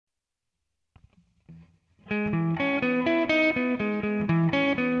Good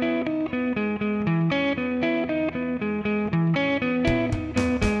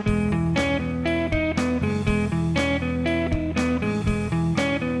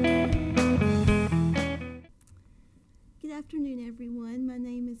afternoon, everyone. My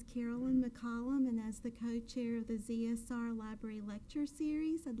name is Carolyn McCollum, and as the co-chair of the ZSR Library Lecture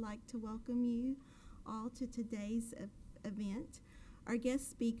Series, I'd like to welcome you all to today's event. Our guest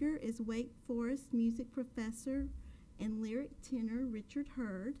speaker is Wake Forest music professor and lyric tenor Richard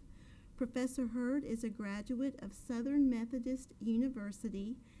Hurd. Professor Hurd is a graduate of Southern Methodist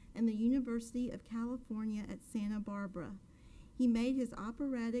University and the University of California at Santa Barbara. He made his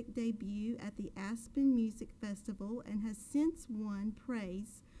operatic debut at the Aspen Music Festival and has since won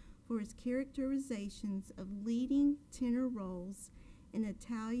praise for his characterizations of leading tenor roles in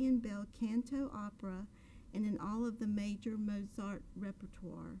Italian bel canto opera and in all of the major Mozart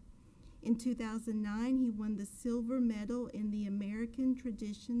repertoire. In 2009, he won the silver medal in the American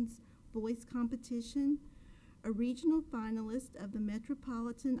Traditions Voice Competition. A regional finalist of the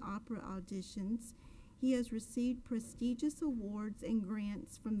Metropolitan Opera auditions, he has received prestigious awards and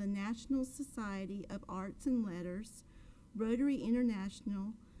grants from the National Society of Arts and Letters, Rotary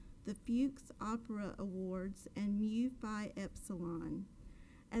International, the Fuchs Opera Awards, and Mu Phi Epsilon.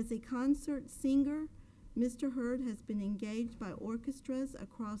 As a concert singer, Mr. Hurd has been engaged by orchestras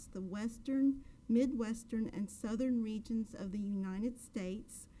across the western, midwestern, and southern regions of the United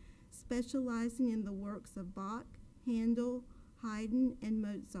States, specializing in the works of Bach, Handel, Haydn, and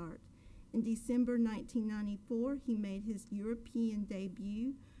Mozart. In December 1994, he made his European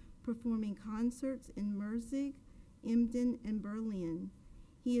debut, performing concerts in Merzig, Emden, and Berlin.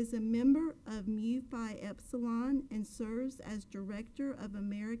 He is a member of Mu Phi Epsilon and serves as director of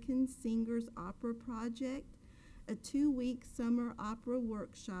American Singers Opera Project, a 2-week summer opera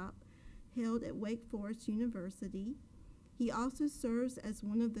workshop held at Wake Forest University. He also serves as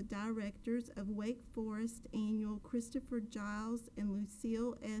one of the directors of Wake Forest annual Christopher Giles and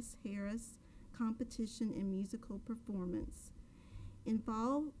Lucille S. Harris Competition in Musical Performance. In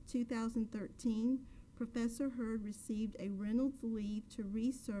fall 2013, Professor Hurd received a Reynolds Leave to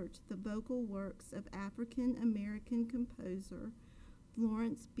research the vocal works of African-American composer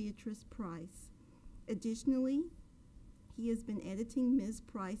Florence Beatrice Price. Additionally, he has been editing Ms.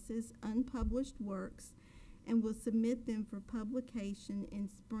 Price's unpublished works and will submit them for publication in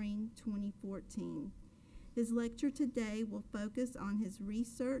spring 2014. His lecture today will focus on his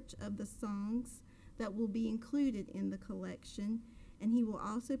research of the songs that will be included in the collection, and he will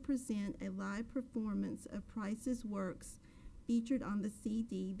also present a live performance of Price's works featured on the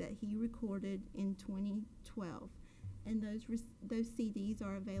CD that he recorded in 2012. And those CDs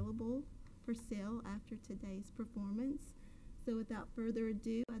are available for sale after today's performance. So without further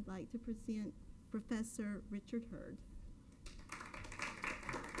ado, I'd like to present Professor Richard Hurd.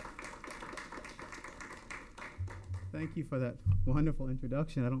 Thank you for that wonderful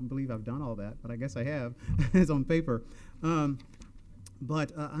introduction. I don't believe I've done all that, but I guess I have. It's on paper.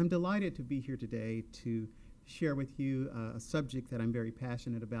 But I'm delighted to be here today to share with you a subject that I'm very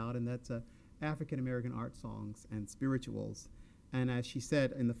passionate about, and that's African American art songs and spirituals. And as she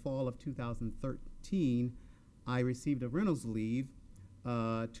said, in the fall of 2013, I received a Reynolds Leave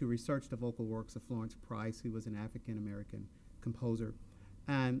to research the vocal works of Florence Price, who was an African American composer.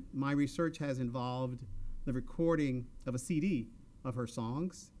 And my research has involved the recording of a CD of her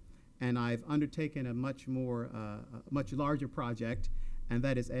songs, and I've undertaken a much larger project, and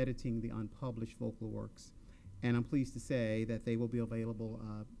that is editing the unpublished vocal works. And I'm pleased to say that they will be available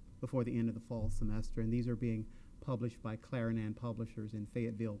before the end of the fall semester, and these are being published by Clarinan Publishers in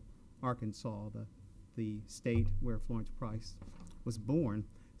Fayetteville, Arkansas, the state where Florence Price was born.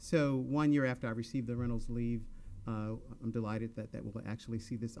 So 1 year after I received the Reynolds Leave, I'm delighted that we'll actually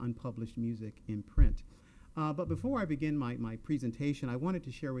see this unpublished music in print. But before I begin my presentation, I wanted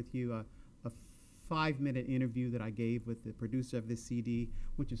to share with you a 5-minute interview that I gave with the producer of this CD,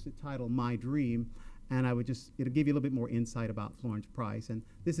 which is titled My Dream, and it'll give you a little bit more insight about Florence Price. And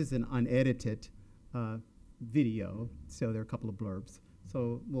this is an unedited video, so there are a couple of blurbs.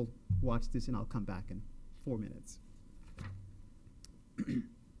 So we'll watch this, and I'll come back in 4 minutes.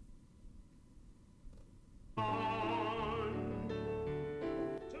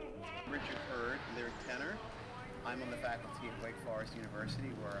 Richard Hurd, lyric tenor. I'm on the faculty at Wake Forest University,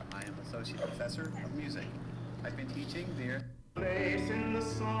 where I am associate professor of music. I've been teaching there. Place in the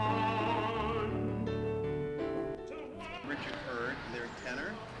sun. Richard Hurd, lyric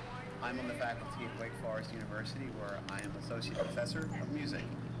tenor. I'm on the faculty at Wake Forest University, where I am associate professor of music.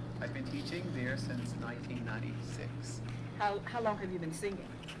 I've been teaching there since 1996. How long have you been singing?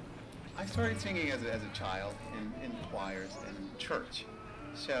 I started singing as a child in choirs in church,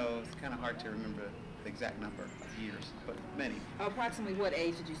 so it's kind of hard to remember the exact number of years, but many. Approximately what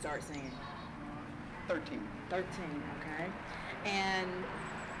age did you start singing? 13. 13, okay. And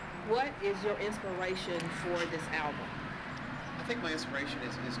what is your inspiration for this album? I think my inspiration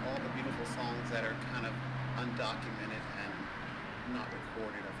is all the beautiful songs that are kind of undocumented and not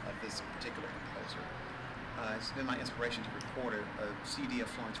recorded of this particular composer. It's been my inspiration to record a CD of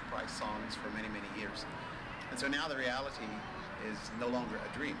Florence Price songs for many, many years. And so now the reality is no longer a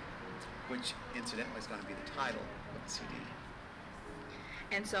dream, which incidentally is going to be the title of the CD.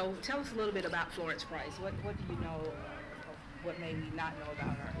 And so tell us a little bit about Florence Price. What do you know, what may we not know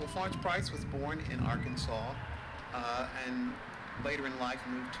about her? Well, Florence Price was born in Arkansas and later in life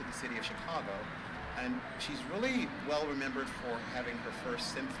moved to the city of Chicago. And she's really well remembered for having her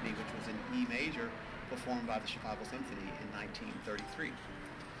first symphony, which was in E major, performed by the Chicago Symphony in 1933.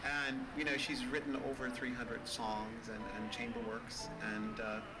 And, you know, she's written over 300 songs and chamber works and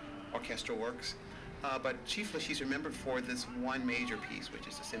orchestral works. But chiefly she's remembered for this one major piece, which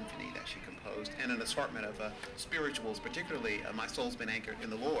is a symphony that she composed, and an assortment of spirituals, particularly My Soul's Been Anchored in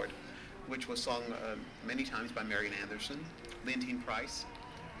the Lord, which was sung many times by Marian Anderson, Leontine Price,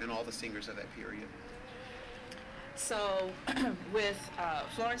 and all the singers of that period. So with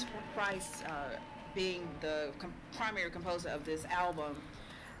Florence Price being the primary composer of this album,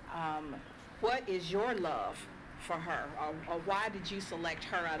 what is your love for her, or why did you select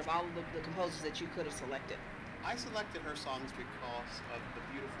her out of all of the composers that you could have selected? I selected her songs because of the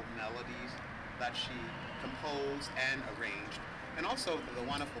beautiful melodies that she composed and arranged, and also the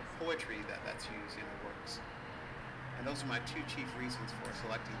wonderful poetry that's used in her works. And those are my two chief reasons for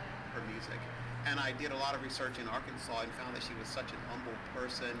selecting her music. And I did a lot of research in Arkansas and found that she was such an humble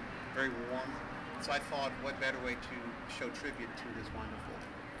person, very warm. So I thought, what better way to show tribute to this wonderful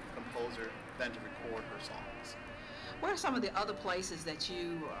composer than to record her songs. What are some of the other places that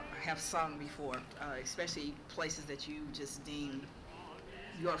you have sung before, especially places that you just deem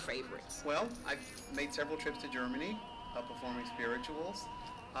your favorites? Well, I've made several trips to Germany, performing spirituals.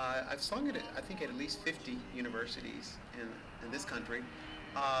 I've sung at, I think, at least 50 universities in this country.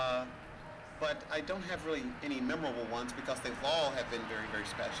 But I don't have really any memorable ones because they all have been very, very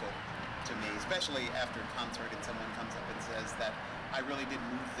special to me, especially after a concert and someone comes up and says that I really did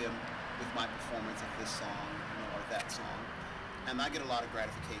move them with my performance of this song, or that song. And I get a lot of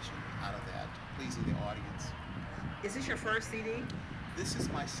gratification out of that, pleasing the audience. Is this your first CD? This is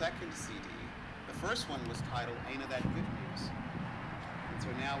my second CD. The first one was titled Ain't That Good News. And so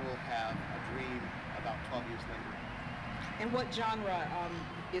now we'll have A Dream about 12 years later. And what genre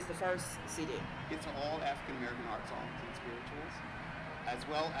is the first CD? It's all African American art songs and spirituals, as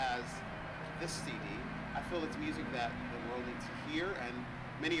well as this CD. I feel it's music that the world needs to hear, and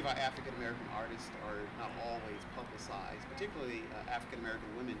many of our African American artists are not always publicized, particularly African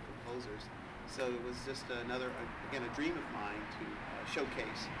American women composers. So it was just another, again, a dream of mine to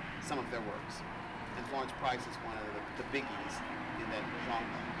showcase some of their works. And Florence Price is one of the biggies in that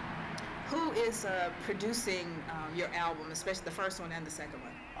genre. Who is producing your album, especially the first one and the second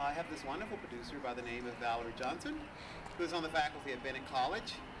one? I have this wonderful producer by the name of Valerie Johnson, who's on the faculty at Bennett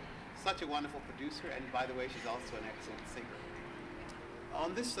College. Such a wonderful producer, and by the way, she's also an excellent singer.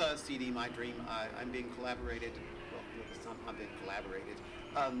 On this CD, My Dream, I'm being collaborated, well, I'm being collaborated.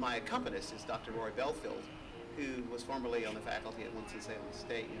 My accompanist is Dr. Roy Belfield, who was formerly on the faculty at Winston-Salem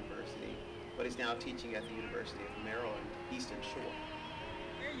State University, but is now teaching at the University of Maryland, Eastern Shore.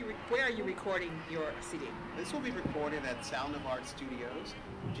 Where are you recording your CD? This will be recorded at Sound of Art Studios,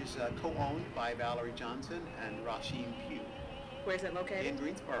 which is co-owned by Valerie Johnson and Rasheen Pugh. Where is it located? In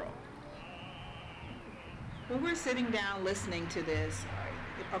Greensboro. When we're sitting down listening to this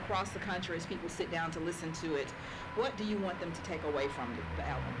across the country, as people sit down to listen to it, what do you want them to take away from the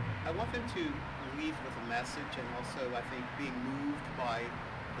album? I want them to leave with a message, and also, I think, being moved by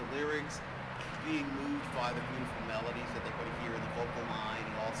the lyrics, being moved by the beautiful melodies that they're going to hear in the vocal line,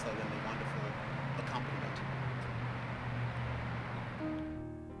 and also in the wonderful accompaniment.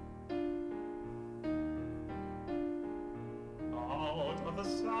 Out of the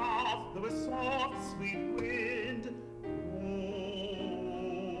south there was soft, sweet wind,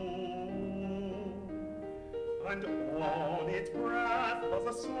 and on its breath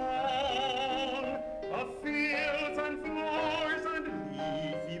was a song of fields and flowers and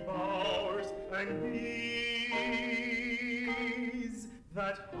leafy bowers and bees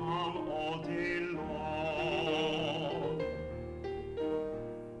that hum all day long.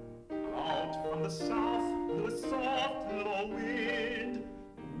 Out from the south there was soft little wind,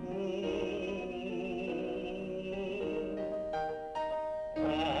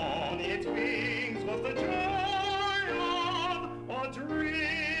 on its wings was the joy of a dream.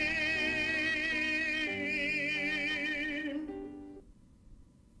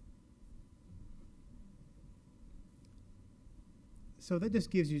 So that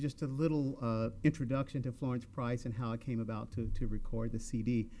just gives you just a little introduction to Florence Price and how I came about to record the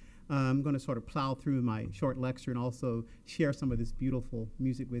CD. I'm going to sort of plow through my short lecture and also share some of this beautiful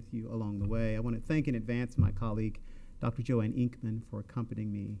music with you along the way. I want to thank in advance my colleague, Dr. Joanne Inkman, for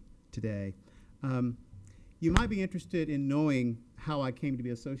accompanying me today. You might be interested in knowing how I came to be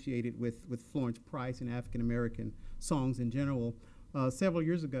associated with Florence Price and African American songs in general. Several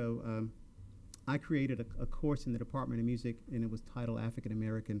years ago, I created a course in the Department of Music, and it was titled African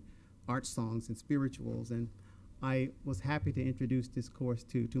American Art Songs and Spirituals. And I was happy to introduce this course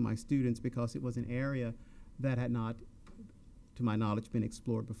to my students because it was an area that had not, to my knowledge, been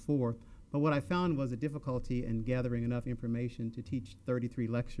explored before. But what I found was a difficulty in gathering enough information to teach 33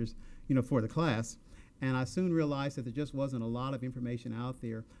 lectures, for the class. And I soon realized that there just wasn't a lot of information out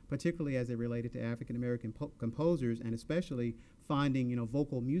there, particularly as it related to African American composers, and especially finding,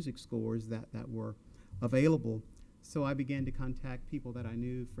 vocal music scores that were available. So I began to contact people that I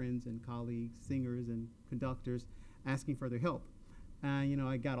knew, friends and colleagues, singers and conductors, asking for their help. And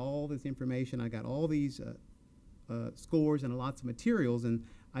I got all this information. I got all these scores and lots of materials, and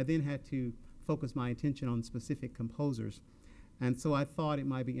I then had to focus my attention on specific composers. And so I thought it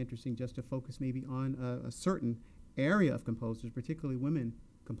might be interesting just to focus maybe on a certain area of composers, particularly women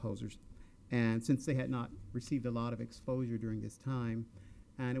composers. And since they had not received a lot of exposure during this time,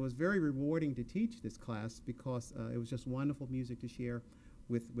 and it was very rewarding to teach this class because it was just wonderful music to share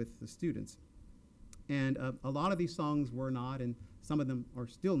with the students. And a lot of these songs were not, and some of them are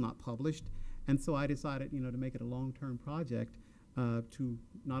still not published. And so I decided, to make it a long-term project to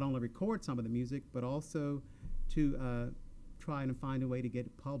not only record some of the music, but also to try and find a way to get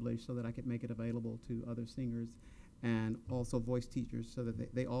it published so that I could make it available to other singers and also voice teachers so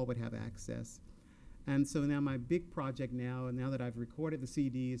that they all would have access. And so now my big project now, and now that I've recorded the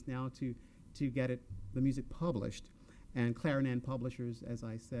CD, is now to get the music published. And Clarinet Publishers, as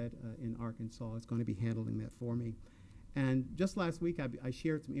I said, in Arkansas, is going to be handling that for me. And just last week, I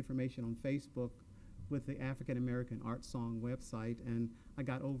shared some information on Facebook with the African American Art Song website, and I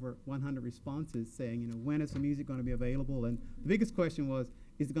got over 100 responses saying, when is the music going to be available? And the biggest question was,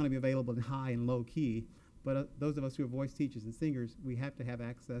 is it going to be available in high and low key? But those of us who are voice teachers and singers, we have to have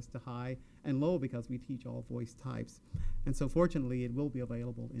access to high and low because we teach all voice types. And so fortunately, it will be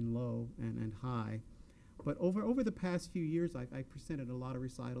available in low and high. But over the past few years, I presented a lot of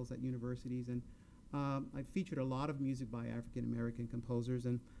recitals at universities, and I featured a lot of music by African American composers.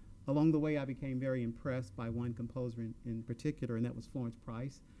 And along the way, I became very impressed by one composer in particular, and that was Florence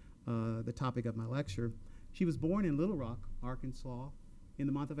Price, the topic of my lecture. She was born in Little Rock, Arkansas, in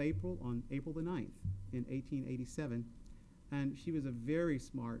the month of April, on April the 9th in 1887. And she was a very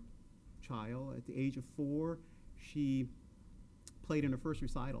smart child. At the age of 4, she played in her first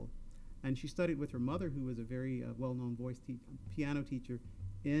recital. And she studied with her mother, who was a very well-known piano teacher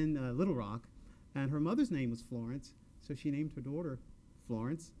in Little Rock. And her mother's name was Florence, so she named her daughter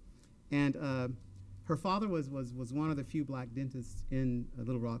Florence. And her father was one of the few black dentists in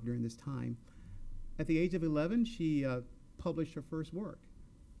Little Rock during this time. At the age of 11, she published her first work.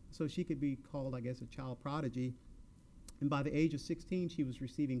 So she could be called, I guess, a child prodigy. And by the age of 16, she was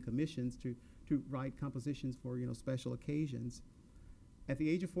receiving commissions to write compositions for, special occasions. At the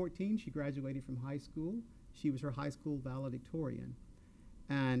age of 14, she graduated from high school. She was her high school valedictorian.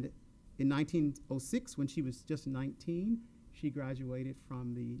 And in 1906, when she was just 19, she graduated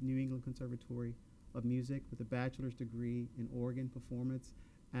from the New England Conservatory of Music with a bachelor's degree in organ performance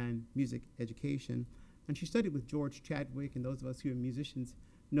and music education. And she studied with George Chadwick, and those of us who are musicians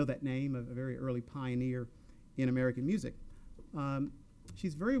know that name, a very early pioneer in American music.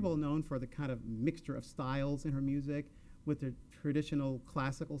 She's very well known for the kind of mixture of styles in her music, with the traditional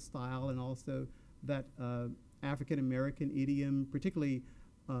classical style and also that African American idiom, particularly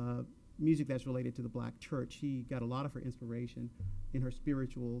music that's related to the black church. She got a lot of her inspiration in her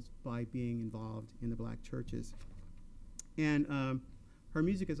spirituals by being involved in the black churches. And her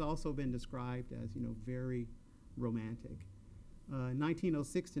music has also been described as, very romantic.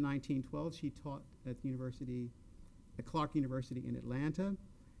 1906 to 1912, she taught at Clark University in Atlanta,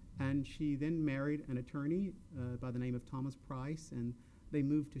 and she then married an attorney by the name of Thomas Price, and they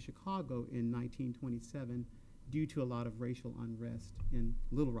moved to Chicago in 1927 due to a lot of racial unrest in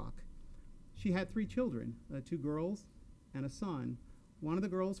Little Rock. She had 3 children, 2 girls and a son. One of the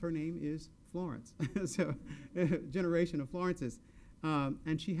girls, her name is Florence, so a generation of Florences.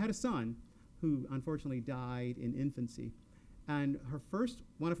 And she had a son who unfortunately died in infancy. And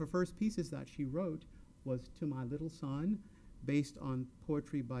one of her first pieces that she wrote was To My Little Son, based on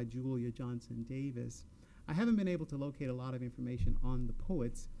poetry by Julia Johnson Davis. I haven't been able to locate a lot of information on the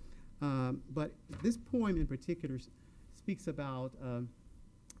poets, but this poem in particular speaks about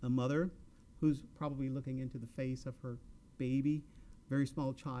a mother who's probably looking into the face of her baby, very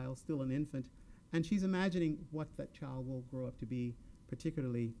small child, still an infant, and she's imagining what that child will grow up to be,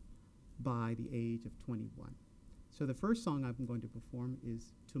 particularly by the age of 21. So the first song I'm going to perform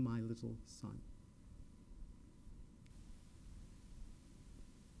is To My Little Son.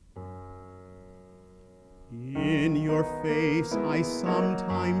 In your face I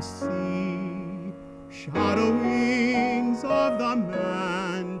sometimes see shadowings of the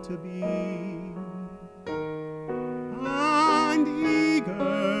man to be, and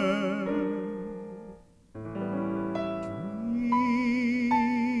eager dream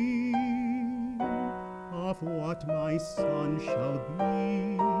of what my son shall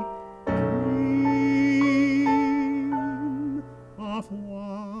be, dream of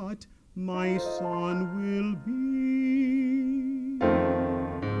what my son will be.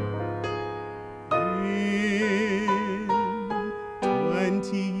 In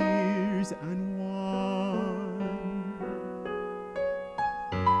 20 years and one,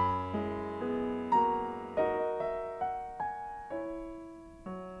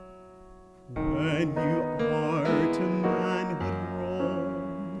 when you are to manhood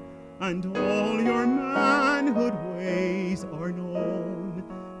grown, and all your manhood ways are known,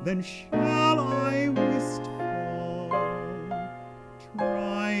 then shall I wistful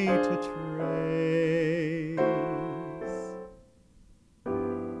try to trace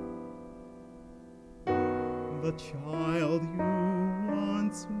the child you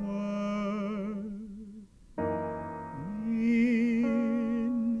once were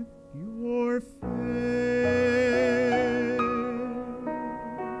in your face.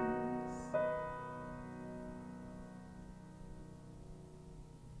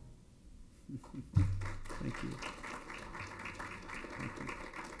 Thank you. Thank you.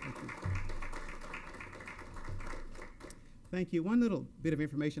 Thank you. Thank you. One little bit of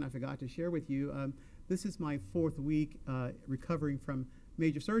information I forgot to share with you. This is my 4th week recovering from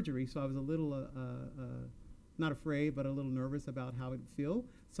major surgery, so I was a little, not afraid, but a little nervous about how it would feel.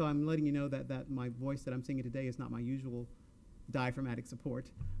 So I'm letting you know that my voice that I'm singing today is not my usual diaphragmatic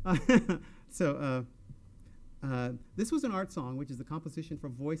support. So this was an art song, which is a composition for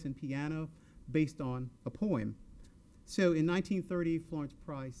voice and piano based on a poem. So in 1930, Florence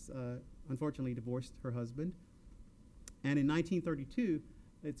Price unfortunately divorced her husband. And in 1932,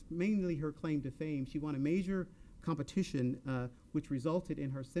 it's mainly her claim to fame. She won a major competition, which resulted in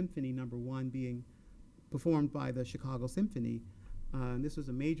her Symphony No. 1 being performed by the Chicago Symphony. And this was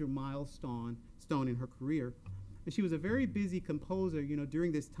a major milestone in her career. And she was a very busy composer,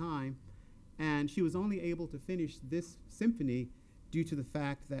 during this time. And she was only able to finish this symphony due to the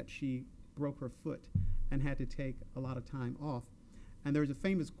fact that she broke her foot and had to take a lot of time off. And there's a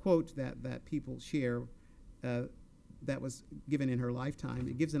famous quote that people share that was given in her lifetime.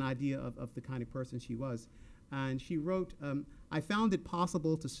 It gives an idea of the kind of person she was. And she wrote, I found it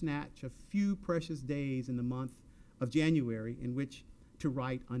possible to snatch a few precious days in the month of January in which to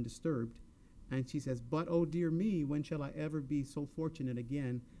write undisturbed. And she says, but oh dear me, when shall I ever be so fortunate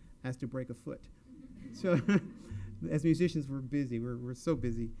again as to break a foot? So as musicians, we're busy, we're so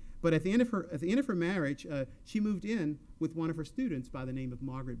busy. But at the end of her marriage, she moved in with one of her students by the name of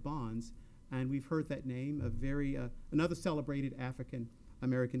Margaret Bonds. And we've heard that name, another celebrated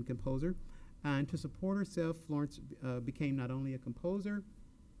African-American composer. And to support herself, Florence became not only a composer,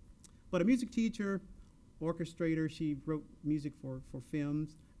 but a music teacher, orchestrator. She wrote music for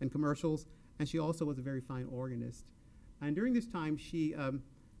films and commercials, and she also was a very fine organist. And during this time, she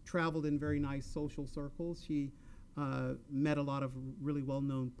traveled in very nice social circles. She met a lot of really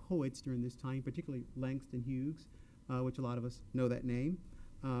well-known poets during this time, particularly Langston Hughes, which a lot of us know that name.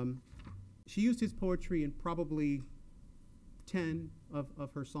 She used his poetry in probably 10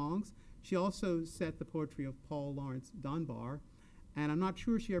 of her songs. She also set the poetry of Paul Laurence Dunbar, and I'm not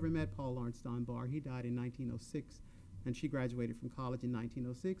sure she ever met Paul Laurence Dunbar. He died in 1906, and she graduated from college in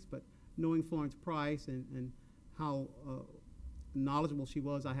 1906, but knowing Florence Price and how knowledgeable she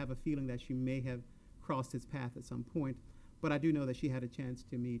was, I have a feeling that she may have crossed his path at some point, but I do know that she had a chance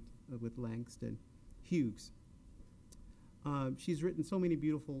to meet with Langston Hughes. She's written so many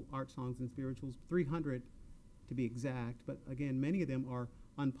beautiful art songs and spirituals, 300 to be exact, but again, many of them are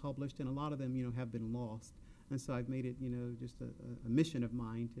unpublished, and a lot of them, have been lost. And so I've made it, just a mission of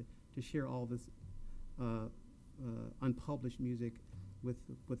mine to share all this unpublished music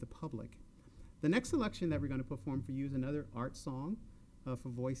with the public. The next selection that we're going to perform for you is another art song for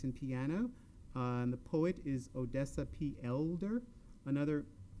voice and piano. And the poet is Odessa P. Elder, another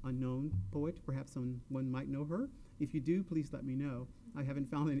unknown poet. Perhaps someone might know her. If you do, please let me know. I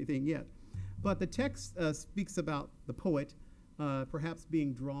haven't found anything yet. But the text speaks about the poet perhaps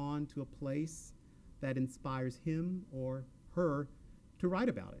being drawn to a place that inspires him or her to write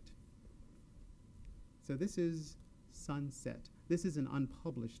about it. So this is Sunset. This is an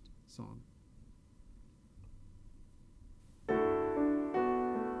unpublished song.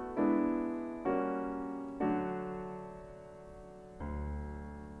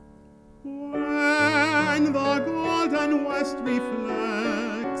 When the golden west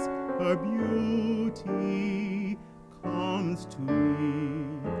reflects her beauty, comes to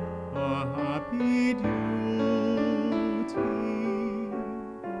me a happy duty,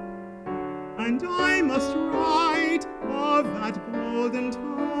 and I must write of that golden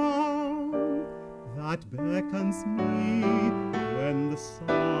town that beckons me when the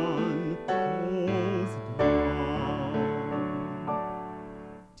sun goes down.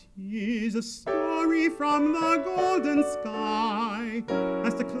 'Tis a story from the golden sky.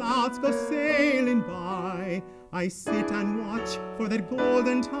 As the clouds go sailing by, I sit and watch for that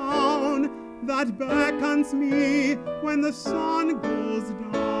golden town that beckons me when the sun goes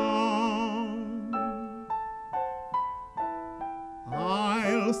down.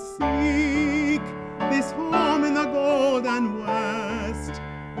 I'll seek this home in the golden west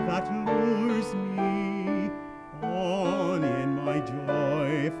that lures me on in my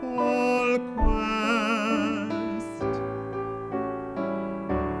joyful quest,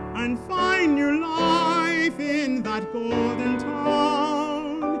 and find new life in that golden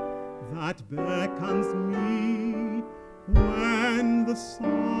town that beckons me when the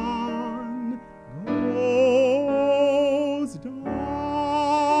sun goes down.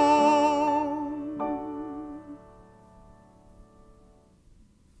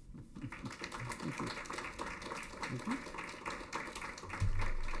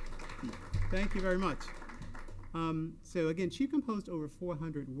 Thank you very much. So again, she composed over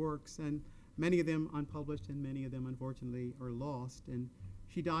 400 works, and many of them unpublished, and many of them, unfortunately, are lost. And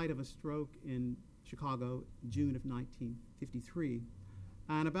she died of a stroke in Chicago, June of 1953.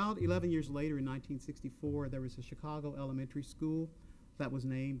 And about 11 years later, in 1964, there was a Chicago elementary school that was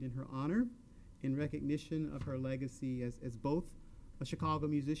named in her honor in recognition of her legacy as both a Chicago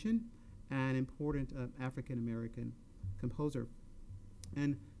musician and an important African-American composer.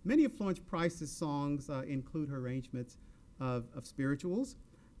 And many of Florence Price's songs include her arrangements of spirituals,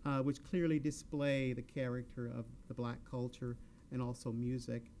 which clearly display the character of the black culture and also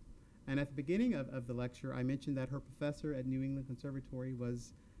music. And at the beginning of the lecture, I mentioned that her professor at New England Conservatory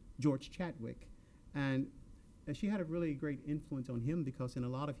was George Chadwick. And she had a really great influence on him because in a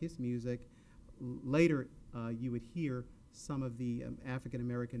lot of his music, later you would hear some of the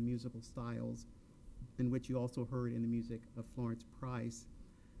African-American musical styles in which you also heard in the music of Florence Price.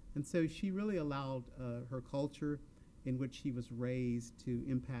 And so she really allowed her culture in which she was raised to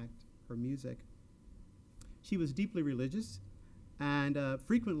impact her music. She was deeply religious, and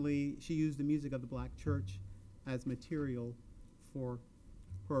frequently she used the music of the black church as material for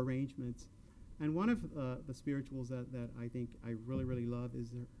her arrangements. And one of the spirituals that I think I really, really love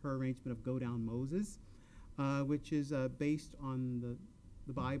is her arrangement of Go Down Moses, which is based on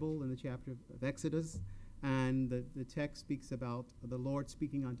the Bible in the chapter of Exodus. And the text speaks about the Lord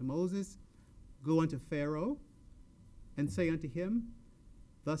speaking unto Moses, "Go unto Pharaoh, and say unto him,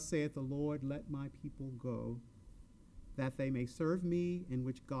 Thus saith the Lord, let my people go, that they may serve me," in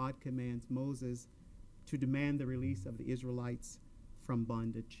which God commands Moses to demand the release of the Israelites from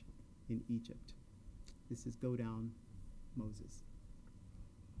bondage in Egypt. This is Go Down Moses.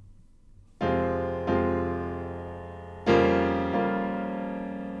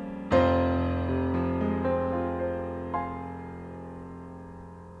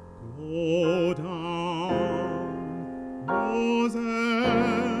 Go down,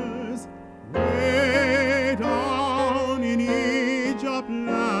 Moses, way down in Egypt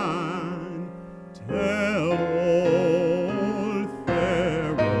land, tell old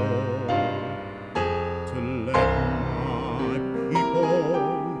Pharaoh to let my people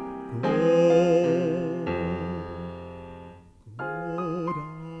go. Go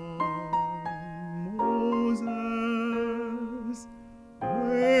down, Moses,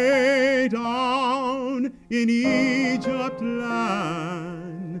 way down in Egypt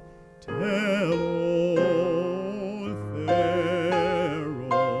land, tell old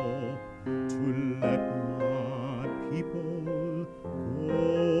Pharaoh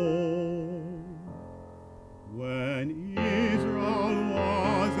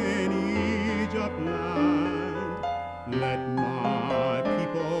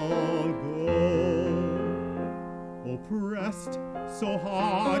pressed so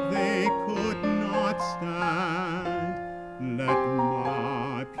hard they could not stand. Let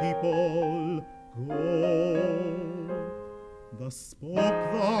my people go. Thus spoke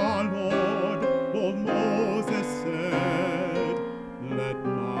the Lord, old Moses said, let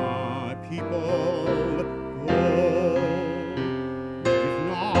my people go. If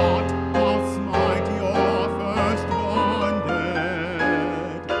not, I'll smite your firstborn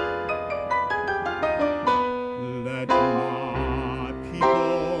dead. Let my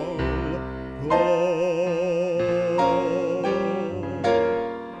people go.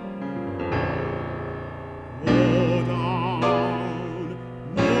 Go down,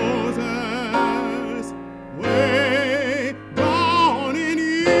 Moses, way down in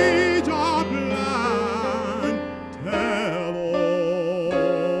Egypt land. Tell old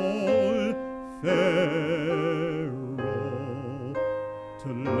Pharaoh to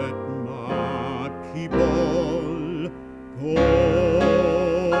let my people go.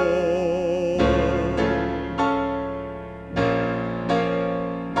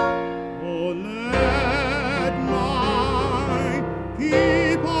 Oh, let my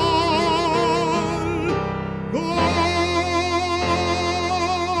people go.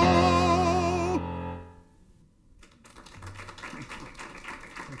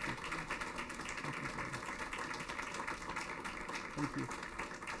 Thank you.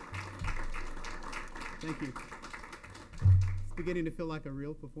 Thank you. It's beginning to feel like a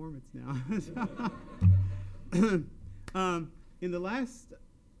real performance now. In the last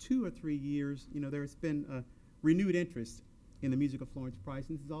 2 or 3 years, there's been a renewed interest in the music of Florence Price,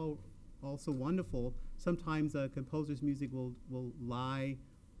 and this is all also wonderful. Sometimes a composer's music will lie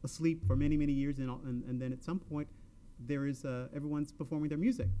asleep for many, many years, and then at some point, there is everyone's performing their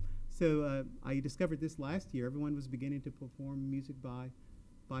music. So I discovered this last year. Everyone was beginning to perform music by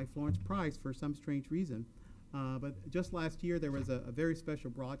Florence Price for some strange reason. But just last year, there was a very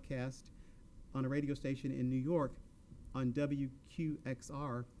special broadcast on a radio station in New York on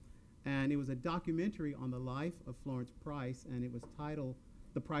WQXR, and it was a documentary on the life of Florence Price, and it was titled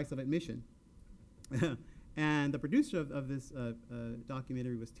The Price of Admission. And the producer of this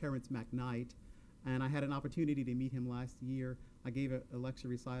documentary was Terrence McKnight, and I had an opportunity to meet him last year. I gave a lecture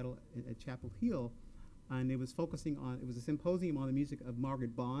recital at Chapel Hill, and it was focusing on, it was a symposium on the music of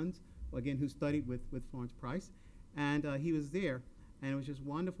Margaret Bonds, again, who studied with Florence Price, and he was there, and it was just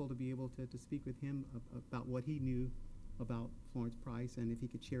wonderful to be able to speak with him about what he knew about Florence Price, and if he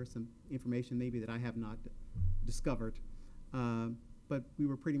could share some information maybe that I have not discovered. But we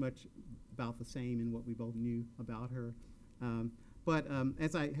were pretty much about the same in what we both knew about her. But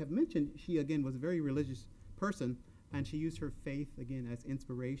as I have mentioned, she again was a very religious person, and she used her faith again as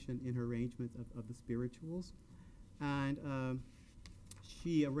inspiration in her arrangements of the spirituals. And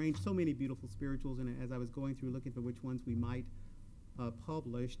she arranged so many beautiful spirituals, and as I was going through looking for which ones we might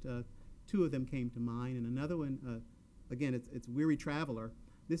publish, 2 of them came to mind, and another one, again, it's Weary Traveler.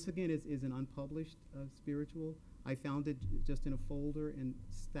 This again is an unpublished spiritual. I found it just in a folder and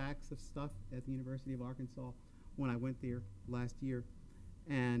stacks of stuff at the University of Arkansas when I went there last year.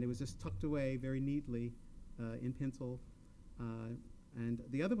 And it was just tucked away very neatly in pencil. And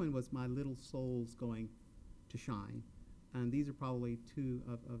the other one was My Little Soul's Going to Shine. And these are probably 2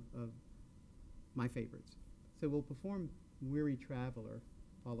 of my favorites. So we'll perform Weary Traveler,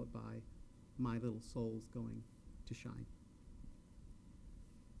 followed by My Little Soul's Going to Shine.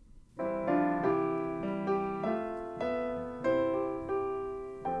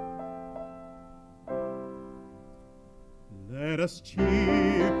 Let us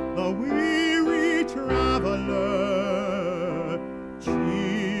cheer the weary traveler,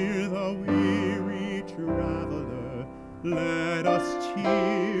 cheer the weary traveler. Let us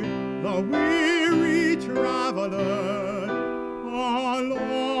cheer the weary traveler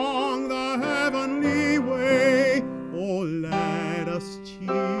along the heavenly way. Oh, let us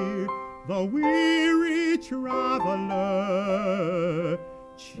cheer the weary traveler,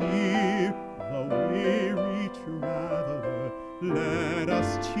 cheer the weary traveler. Let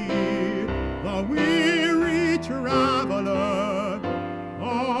us cheer the weary traveler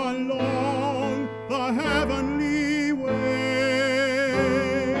along the heavenly way.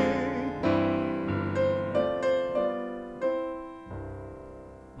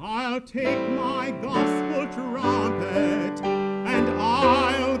 I'll take my gospel trumpet and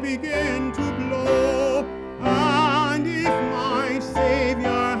I'll begin to blow, and if my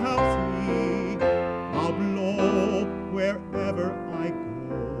Savior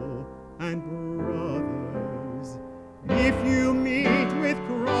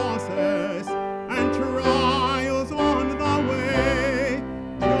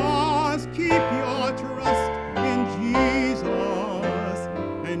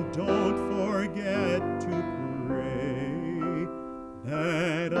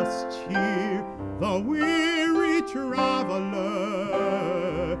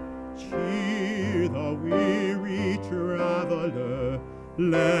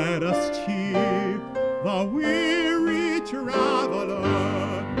let us cheer the weary traveler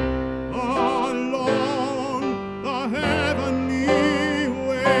along the heavenly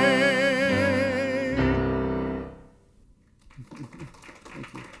way.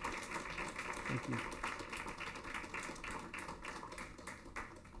 Thank you. Thank you.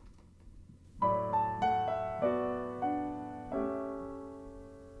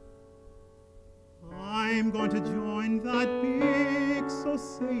 I'm going to join that big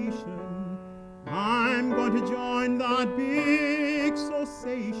association. I'm going to join that big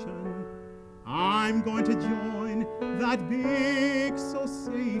association. I'm going to join that big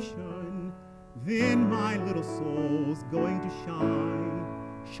association. Then my little soul's going to shine,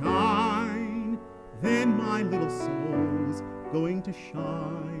 shine. Then my little soul's going to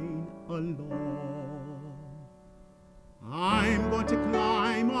shine along. I'm going to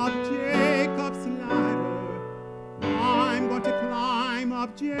climb up Jacob's ladder. I'm going to climb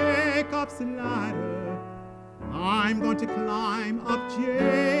up Jacob's ladder. I'm going to climb up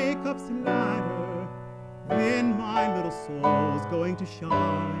Jacob's ladder. Then my little soul's going to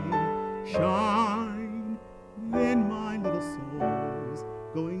shine, shine. Then my little soul's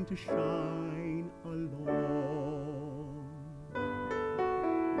going to shine along.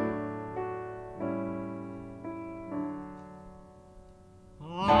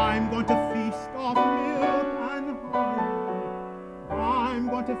 I'm going to feast off milk and honey. I'm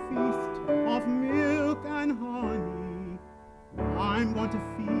going to feast off milk and honey. I'm going to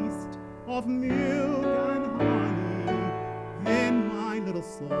feast off milk and honey. Then my little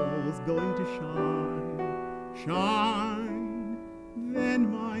soul's going to shine, shine. Then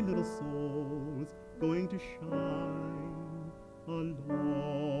my little soul's going to shine along.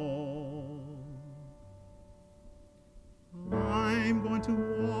 I'm going to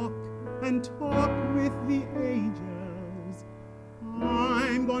walk and talk with the angels.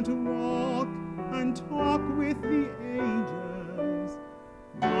 I'm going to walk and talk with the angels.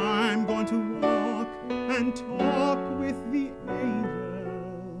 I'm going to walk and talk with the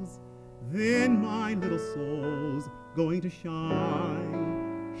angels. Then my little soul's going to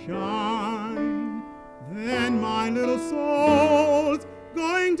shine, shine. Then my little soul's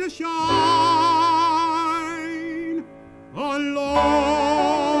going to shine along.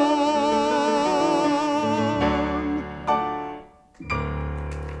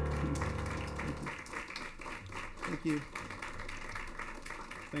 Thank you.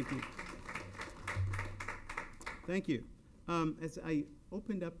 Thank you. Thank you. As I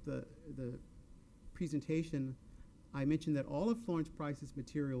opened up the presentation, I mentioned that all of Florence Price's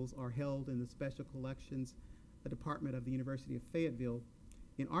materials are held in the Special Collections Department of the University of Fayetteville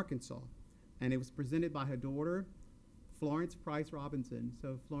in Arkansas. And it was presented by her daughter, Florence Price Robinson.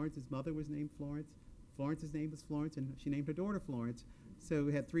 So Florence's mother was named Florence. Florence's name was Florence, and she named her daughter Florence. So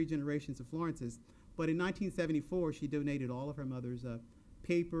we had 3 generations of Florences. But in 1974, she donated all of her mother's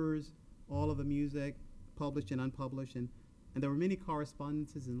papers, all of the music, published and unpublished. And there were many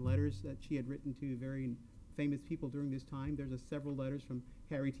correspondences and letters that she had written to very famous people during this time. There's several letters from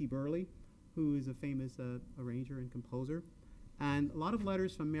Harry T. Burleigh, who is a famous arranger and composer. And a lot of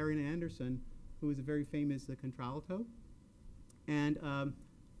letters from Marian Anderson, who is a very famous contralto. And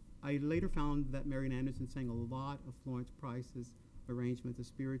I later found that Marian Anderson sang a lot of Florence Price's arrangements of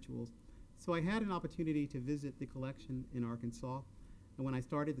spirituals. So I had an opportunity to visit the collection in Arkansas, and when I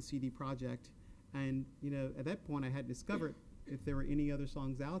started the CD project, and at that point I hadn't discovered if there were any other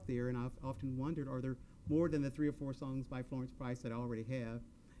songs out there, and I've often wondered, are there more than the 3 or 4 songs by Florence Price that I already have?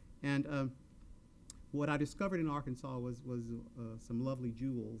 And what I discovered in Arkansas was some lovely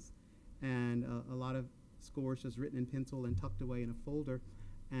jewels, and a lot of scores just written in pencil and tucked away in a folder.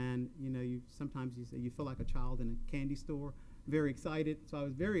 And sometimes you say you feel like a child in a candy store, very excited. So I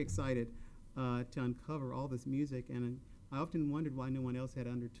was very excited to uncover all this music, and I often wondered why no one else had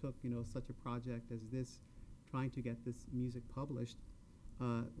undertook such a project as this, trying to get this music published.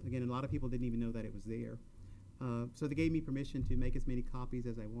 Again, a lot of people didn't even know that it was there. So they gave me permission to make as many copies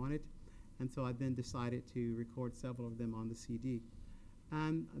as I wanted, and so I then decided to record several of them on the CD.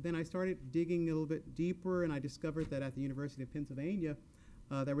 And then I started digging a little bit deeper, and I discovered that at the University of Pennsylvania,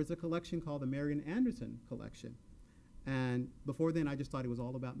 there was a collection called the Marian Anderson Collection. And before then, I just thought it was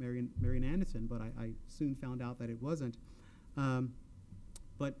all about Marian Anderson, but I soon found out that it wasn't.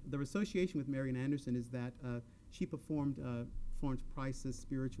 But the association with Marian Anderson is that she performed Florence Price's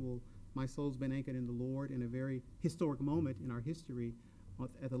spiritual "My Soul's Been Anchored in the Lord" in a very historic moment in our history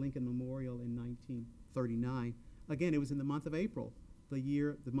at the Lincoln Memorial in 1939. Again, it was in the month of April,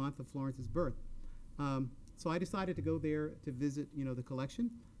 the month of Florence's birth. So I decided to go there to visit, the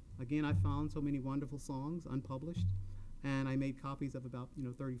collection. Again, I found so many wonderful songs, unpublished. and I made copies of about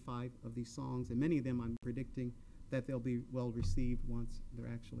 35 of these songs, and many of them I'm predicting that they'll be well received once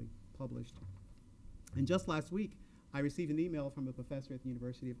they're actually published. And just last week, I received an email from a professor at the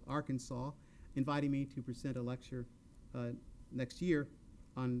University of Arkansas inviting me to present a lecture next year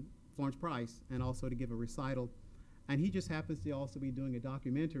on Florence Price and also to give a recital. And he just happens to also be doing a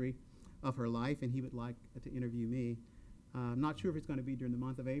documentary of her life, and he would like to interview me. I'm not sure if it's going to be during the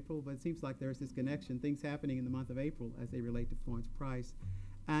month of April, but it seems like there's this connection, things happening in the month of April as they relate to Florence Price.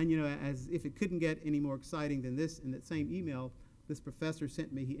 And as if it couldn't get any more exciting than this, in that same email this professor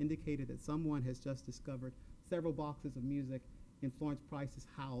sent me, he indicated that someone has just discovered several boxes of music in Florence Price's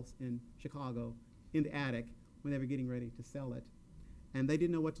house in Chicago in the attic when they were getting ready to sell it. And they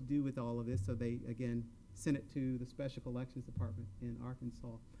didn't know what to do with all of this, so they, again, sent it to the Special Collections Department in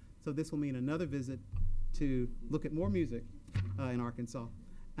Arkansas. So this will mean another visit to look at more music in Arkansas.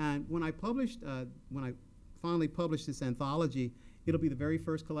 And when I finally published this anthology, it'll be the very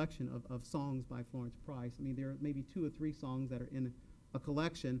first collection of songs by Florence Price. I mean, there are maybe 2 or 3 songs that are in a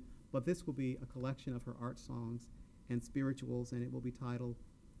collection, but this will be a collection of her art songs and spirituals, and it will be titled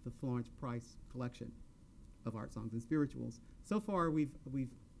the Florence Price Collection of Art Songs and Spirituals. So far, we've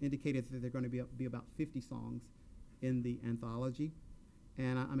indicated that there are going to be about 50 songs in the anthology,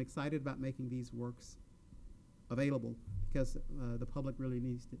 and I'm excited about making these works available because the public really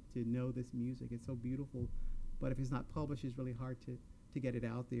needs to know this music. It's so beautiful, but if it's not published, it's really hard to get it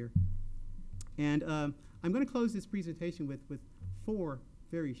out there. And I'm going to close this presentation with 4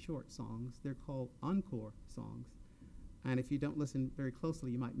 very short songs. They're called encore songs. And if you don't listen very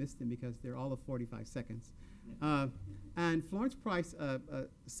closely, you might miss them because they're all of 45 seconds. And Florence Price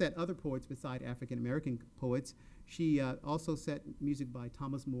set other poets beside African-American poets. She also set music by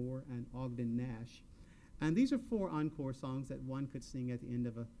Thomas Moore and Ogden Nash. And these are 4 encore songs that one could sing at the end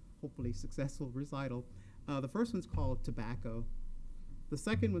of a hopefully successful recital. The first one's called Tobacco. The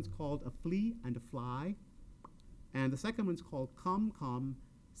second one's called A Flea and a Fly. And the second one's called Come, Come,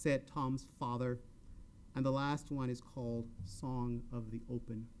 Said Tom's Father. And the last one is called Song of the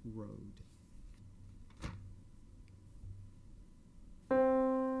Open Road.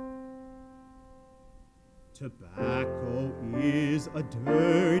 Tobacco is a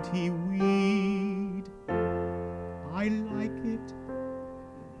dirty weed. I like it.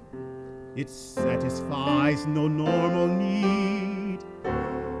 It satisfies no normal need.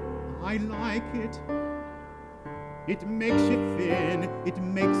 I like it. It makes you thin. It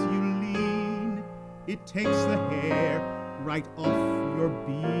makes you lean. It takes the hair right off your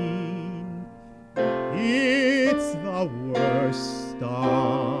bean. It's the worst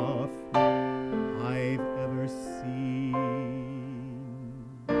stuff I've ever seen.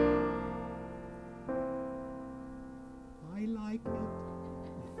 I like it.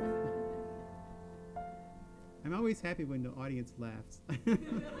 I'm always happy when the audience laughs.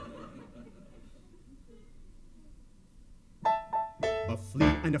 A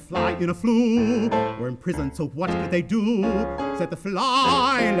flea and a fly in a flue were in prison, so what could they do? Said the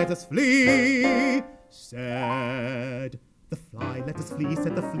fly, let us flee. Said the fly, let us flee.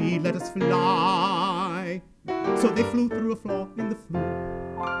 Said the flea, let us fly. So they flew through a flaw in the flue.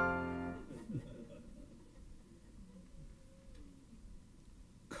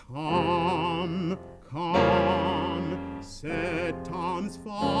 Come, come, said Tom's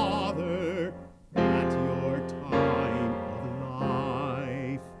father, at your time of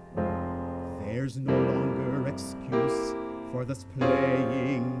life there's no longer excuse for thus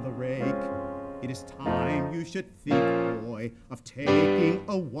playing the rake. It is time you should think, boy, of taking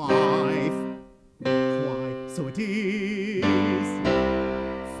a wife. Why, so it is,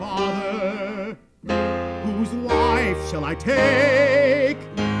 Father, whose wife shall I take?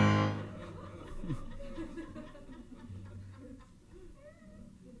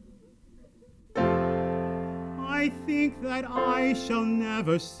 I think that I shall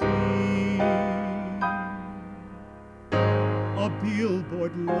never see a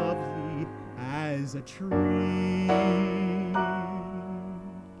billboard lovely as a tree.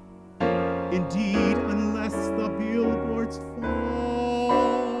 Indeed, unless the billboards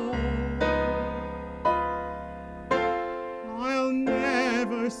fall, I'll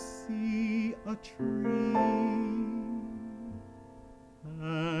never see a tree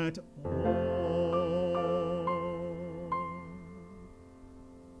at all.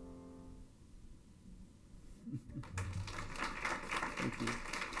 Thank you.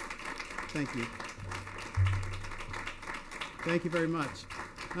 Thank you. Thank you very much.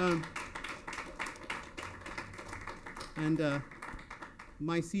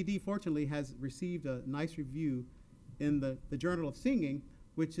 My CD, fortunately, has received a nice review in the Journal of Singing,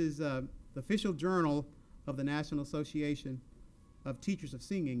 which is the official journal of the National Association of Teachers of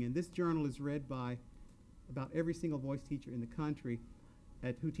Singing, and this journal is read by about every single voice teacher in the country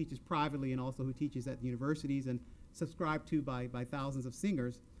who teaches privately and also who teaches at universities, and subscribed to by thousands of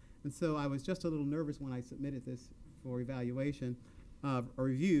singers. And so I was just a little nervous when I submitted this for evaluation or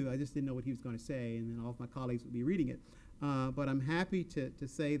review. I just didn't know what he was going to say, and then all of my colleagues would be reading it. But I'm happy to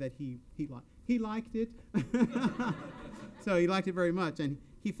say that he liked it. So he liked it very much, and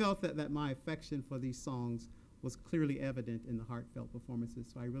he felt that my affection for these songs was clearly evident in the heartfelt performances.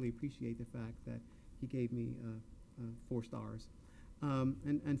 So I really appreciate the fact that he gave me 4 stars.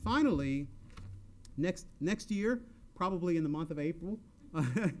 And finally, next year, probably in the month of April,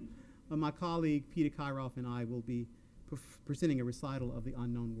 my colleague Peter Kairoff and I will be presenting a recital of the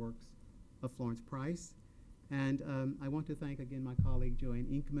unknown works of Florence Price. And I want to thank again my colleague Joanne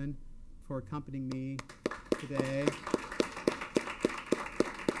Inkman for accompanying me today.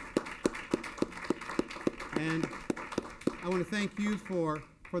 And I want to thank you for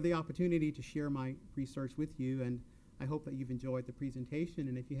the opportunity to share my research with you, and I hope that you've enjoyed the presentation.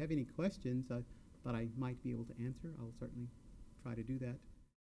 And if you have any questions that I might be able to answer, I'll certainly try to do that.